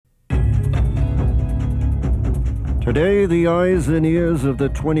Today, the eyes and ears of the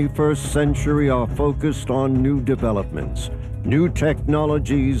 21st century are focused on new developments, new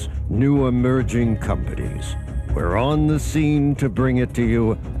technologies, new emerging companies. We're on the scene to bring it to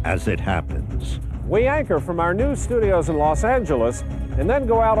you as it happens. We anchor from our new studios in Los Angeles and then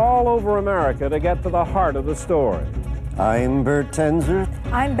go out all over America to get to the heart of the story. I'm Bert Tenzer.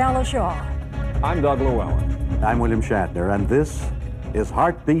 I'm Bella Shaw. I'm Doug Llewellyn. I'm William Shatner, and this is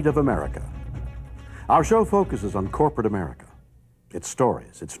Heartbeat of America. Our show focuses on corporate America, its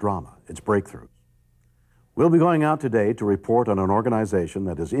stories, its drama, its breakthroughs. We'll be going out today to report on an organization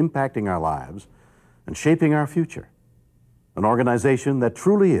that is impacting our lives and shaping our future. An organization that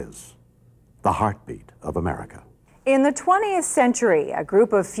truly is the heartbeat of America. In the 20th century, a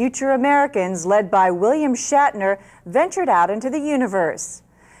group of future Americans led by William Shatner ventured out into the universe.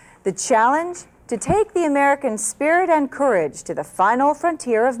 The challenge? To take the American spirit and courage to the final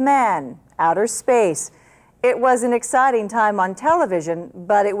frontier of man, outer space. It was an exciting time on television,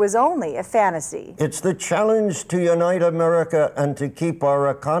 but it was only a fantasy. It's the challenge to unite America and to keep our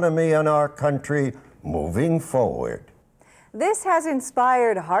economy and our country moving forward. This has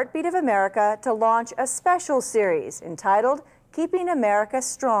inspired Heartbeat of America to launch a special series entitled Keeping America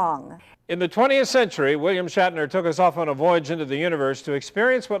Strong. In the 20th century, William Shatner took us off on a voyage into the universe to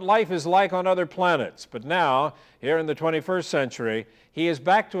experience what life is like on other planets. But now, here in the 21st century, he is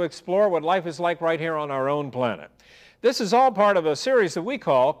back to explore what life is like right here on our own planet. This is all part of a series that we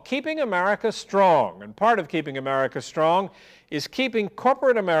call Keeping America Strong. And part of Keeping America Strong is keeping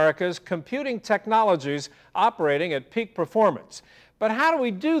corporate America's computing technologies operating at peak performance. But how do we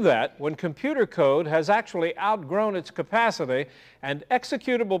do that when computer code has actually outgrown its capacity and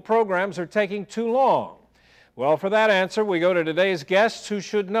executable programs are taking too long? Well, for that answer, we go to today's guests who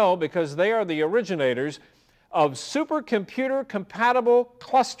should know because they are the originators of supercomputer-compatible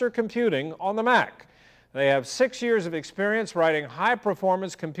cluster computing on the Mac. They have 6 years of experience writing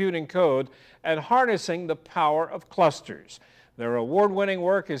high-performance computing code and harnessing the power of clusters. Their award-winning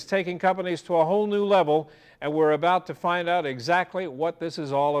work is taking companies to a whole new level, and we're about to find out exactly what this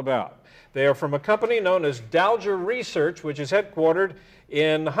is all about. They are from a company known as Doudger Research, which is headquartered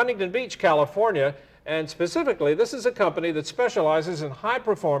in Huntington Beach, California, and specifically, this is a company that specializes in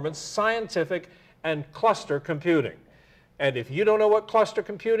high-performance scientific and cluster computing. And if you don't know what cluster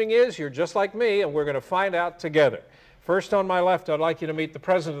computing is, you're just like me, and we're going to find out together. First on my left, I'd like you to meet the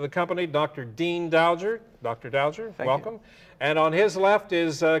president of the company, Dr. Dean Doudger. Dr. Doudger, welcome. And on his left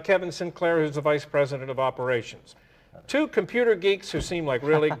is Kevin Sinclair, who's the vice president of operations. Two computer geeks who seem like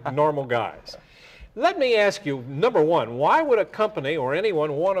really normal guys. Let me ask you, number one, why would a company or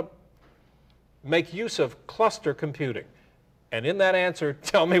anyone want to make use of cluster computing? And in that answer,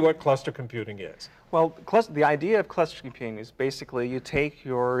 tell me what cluster computing is. Well, the idea of cluster computing is basically you take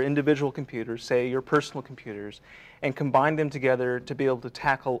your individual computers, say your personal computers, and combine them together to be able to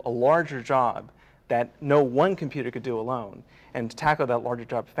tackle a larger job that no one computer could do alone, and to tackle that larger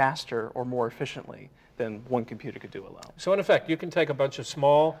job faster or more efficiently than one computer could do alone. So in effect, you can take a bunch of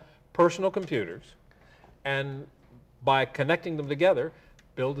small personal computers and by connecting them together,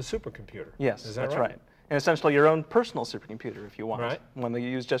 build a supercomputer. Yes, is that that's right. And essentially your own personal supercomputer if you want. Right. One that you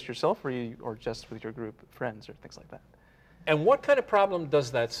use just yourself or just with your group of friends or things like that. And what kind of problem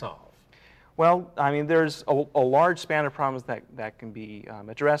does that solve? Well, I mean, there's a large span of problems that can be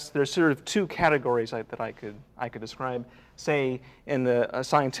addressed. There's sort of two categories that I could describe. Say, in the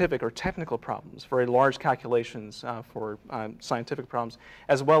scientific or technical problems, very large calculations for scientific problems,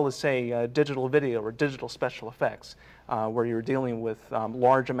 as well as, say, digital video or digital special effects, where you're dealing with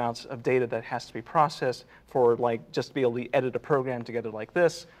large amounts of data that has to be processed for, like, just to be able to edit a program together like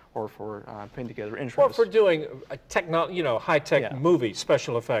this, or for putting together intros. Or for doing high-tech movie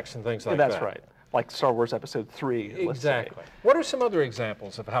special effects and things like that. That's right, like Star Wars Episode 3. Exactly. What are some other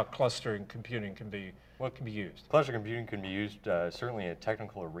examples of how clustering computing can be used? Cluster computing can be used certainly in a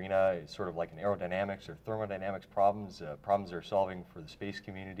technical arena. It's sort of like an aerodynamics or thermodynamics problems they're solving for the space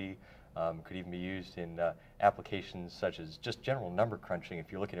community. Could even be used in applications such as just general number crunching.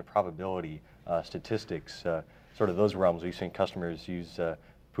 If you're looking at probability statistics, sort of those realms, we've seen customers use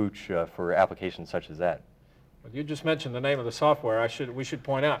Pooch for applications such as that. Well, you just mentioned the name of the software. We should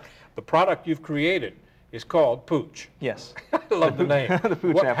point out the product you've created is called Pooch. Yes. I love the name. The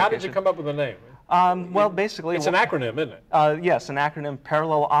Pooch application. How did you come up with the name? Well, basically... It's an acronym, isn't it? Yes, an acronym,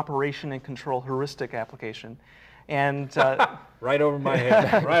 Parallel Operation and Control Heuristic Application. And right over my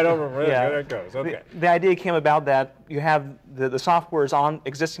head. Right over my head. Yeah. There it goes. Okay. The idea came about that you have the software is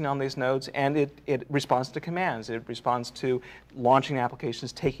existing on these nodes, and it responds to commands. It responds to launching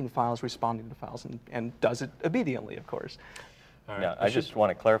applications, taking files, responding to files, and does it obediently, of course. All right. Now, I just want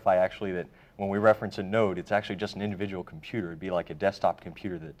to clarify actually that when we reference a node, it's actually just an individual computer. It'd be like a desktop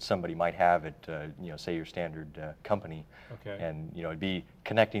computer that somebody might have at, say your standard company. Okay. And, it'd be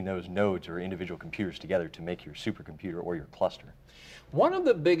connecting those nodes or individual computers together to make your supercomputer or your cluster. One of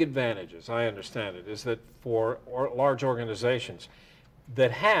the big advantages, I understand it, is that for large organizations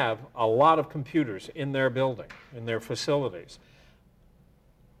that have a lot of computers in their building, in their facilities,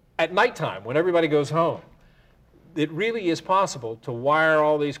 at nighttime when everybody goes home, it really is possible to wire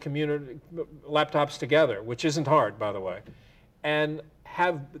all these community laptops together, which isn't hard, by the way, and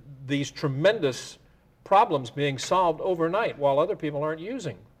have these tremendous problems being solved overnight while other people aren't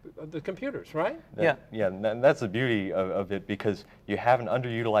using the computers, right? Yeah. Yeah, and that's the beauty of it, because you have an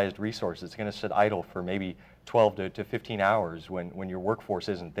underutilized resource that's going to sit idle for maybe 12 to 15 hours when your workforce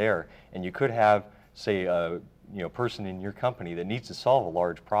isn't there, and you could have, say, a person in your company that needs to solve a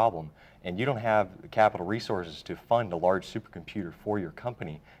large problem, and you don't have the capital resources to fund a large supercomputer for your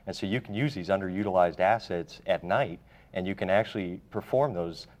company. And so you can use these underutilized assets at night, and you can actually perform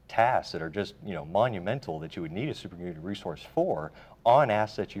those tasks that are just monumental that you would need a supercomputing resource for on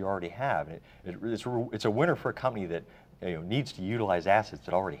assets you already have. It's a winner for a company that needs to utilize assets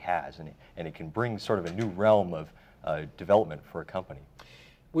it already has, and it can bring sort of a new realm of development for a company.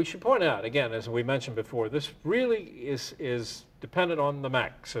 We should point out, again, as we mentioned before, this really is dependent on the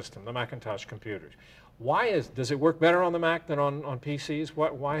Mac system, the Macintosh computers. Does it work better on the Mac than on PCs?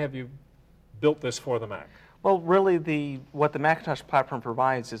 Why have you built this for the Mac? Well, really, what the Macintosh platform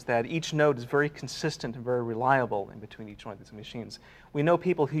provides is that each node is very consistent and very reliable in between each one of these machines. We know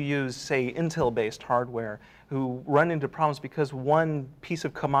people who use, say, Intel-based hardware who run into problems because one piece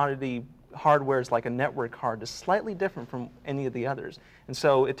of commodity hardware is like a network card is slightly different from any of the others. And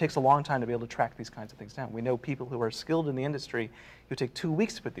so it takes a long time to be able to track these kinds of things down. We know people who are skilled in the industry who take 2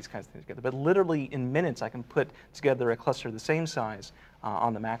 weeks to put these kinds of things together. But literally in minutes, I can put together a cluster the same size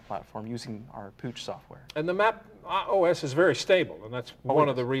on the Mac platform using our Pooch software. And the Mac OS is very stable, and that's one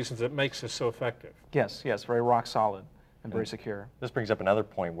of the reasons it makes this so effective. Yes, very rock solid and very secure. This brings up another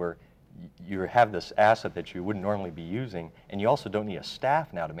point where you have this asset that you wouldn't normally be using, and you also don't need a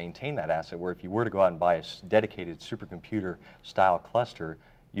staff now to maintain that asset, where if you were to go out and buy a dedicated supercomputer style cluster,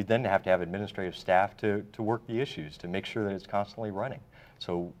 you then have to have administrative staff to work the issues, to make sure that it's constantly running.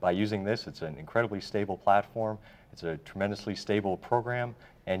 So by using this, it's an incredibly stable platform, it's a tremendously stable program,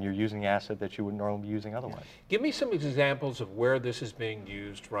 and you're using an asset that you wouldn't normally be using otherwise. Give me some examples of where this is being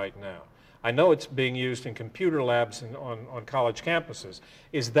used right now. I know it's being used in computer labs on college campuses.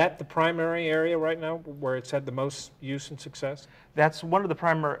 Is that the primary area right now where it's had the most use and success? That's one of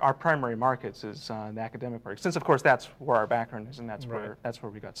the our primary markets is the academic market, since of course that's where our background is and that's where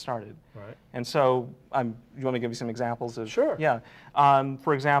we got started. Right. And so, you want me to give you some examples of? Sure. Yeah.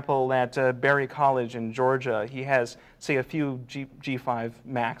 For example, at Berry College in Georgia, he has, say, a few G5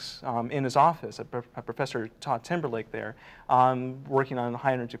 Macs in his office. A Professor Todd Timberlake there, working on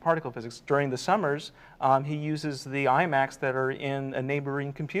high energy particle physics. During the summers, he uses the iMacs that are in a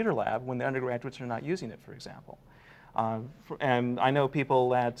neighboring computer lab when the undergraduates are not using it, for example. And I know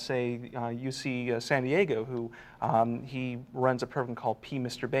people at, say, UC San Diego who he runs a program called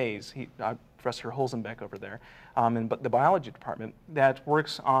Mr. Bayes, Professor Holzenbeck over there, in the biology department, that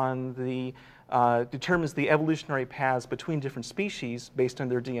works on determines the evolutionary paths between different species based on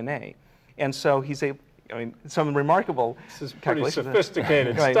their DNA. And so he's some remarkable This is pretty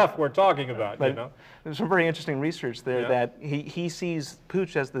sophisticated stuff we're talking about, There's some very interesting research there that he sees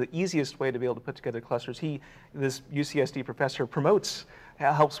Pooch as the easiest way to be able to put together clusters. This UCSD professor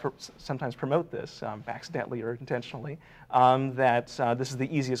helps sometimes promote this, accidentally or intentionally, that this is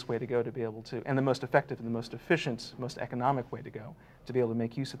the easiest way to go to be able to, and the most effective and the most efficient, most economic way to go to be able to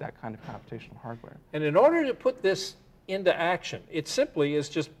make use of that kind of computational hardware. And in order to put this into action, it simply is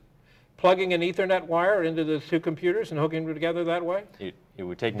just plugging an Ethernet wire into the two computers and hooking them together that way? It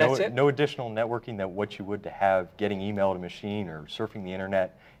would take no additional networking than what you would to have getting email to machine or surfing the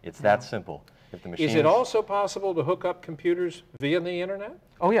internet. It's that simple. If the machine is it also possible to hook up computers via the internet?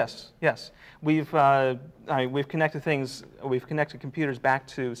 Oh yes. We've connected computers back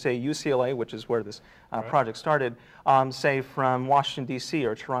to, say, UCLA, which is where this project started, say from Washington D.C.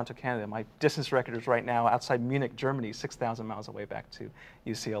 or Toronto, Canada. My distance record is right now outside Munich, Germany, 6,000 miles away back to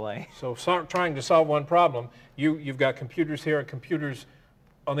UCLA. So trying to solve one problem, you've got computers here and computers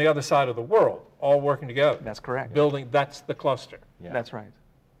on the other side of the world, all working together. That's correct. That's the cluster. Yeah. That's right.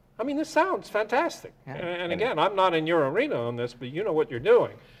 I mean, this sounds fantastic. Yeah. And again, I'm not in your arena on this, but you know what you're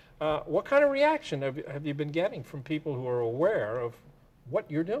doing. What kind of reaction have you been getting from people who are aware of what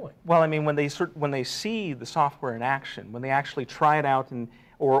you're doing? Well, I mean, when they see the software in action, when they actually try it out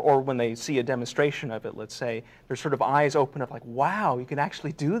or when they see a demonstration of it, let's say, their sort of eyes open up like, wow, you can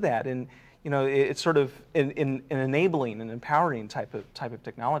actually do that. And it's sort of an enabling and empowering type of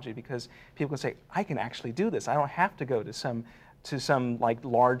technology, because people can say, I can actually do this. I don't have to go to some like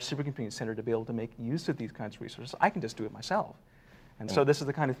large supercomputing center to be able to make use of these kinds of resources. I can just do it myself. And so this is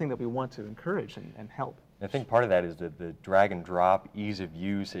the kind of thing that we want to encourage and help. I think part of that is the drag and drop, ease of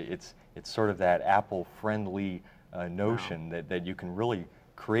use. It's sort of that Apple-friendly notion that you can really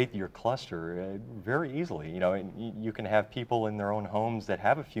create your cluster very easily. And you can have people in their own homes that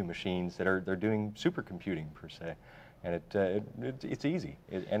have a few machines that they're doing supercomputing per se, and it's easy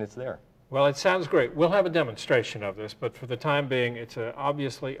and it's there. Well, it sounds great. We'll have a demonstration of this, but for the time being, it's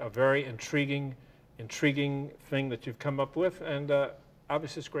obviously a very intriguing thing that you've come up with, and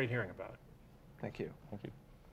obviously it's great hearing about it. Thank you. Thank you.